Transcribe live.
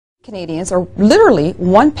Canadians are literally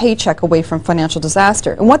one paycheck away from financial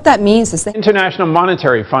disaster. And what that means is that The International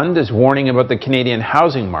Monetary Fund is warning about the Canadian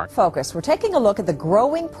housing market. Focus. We're taking a look at the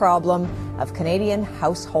growing problem of Canadian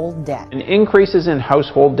household debt. And increases in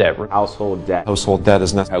household debt. Household debt. Household debt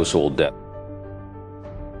is not Household debt.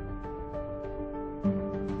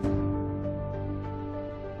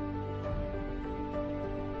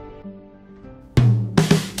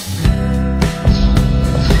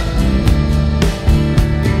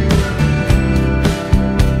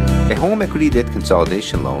 A home equity debt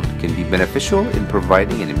consolidation loan can be beneficial in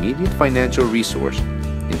providing an immediate financial resource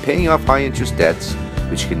in paying off high-interest debts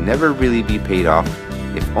which can never really be paid off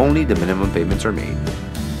if only the minimum payments are made.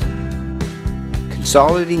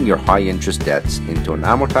 Consolidating your high-interest debts into an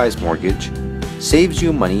amortized mortgage saves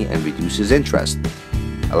you money and reduces interest,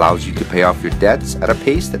 allows you to pay off your debts at a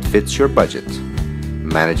pace that fits your budget,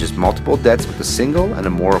 manages multiple debts with a single and a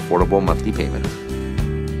more affordable monthly payment.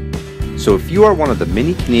 So if you are one of the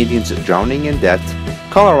many Canadians drowning in debt,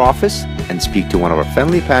 call our office and speak to one of our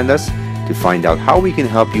friendly pandas to find out how we can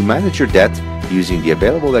help you manage your debt using the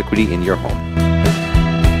available equity in your home.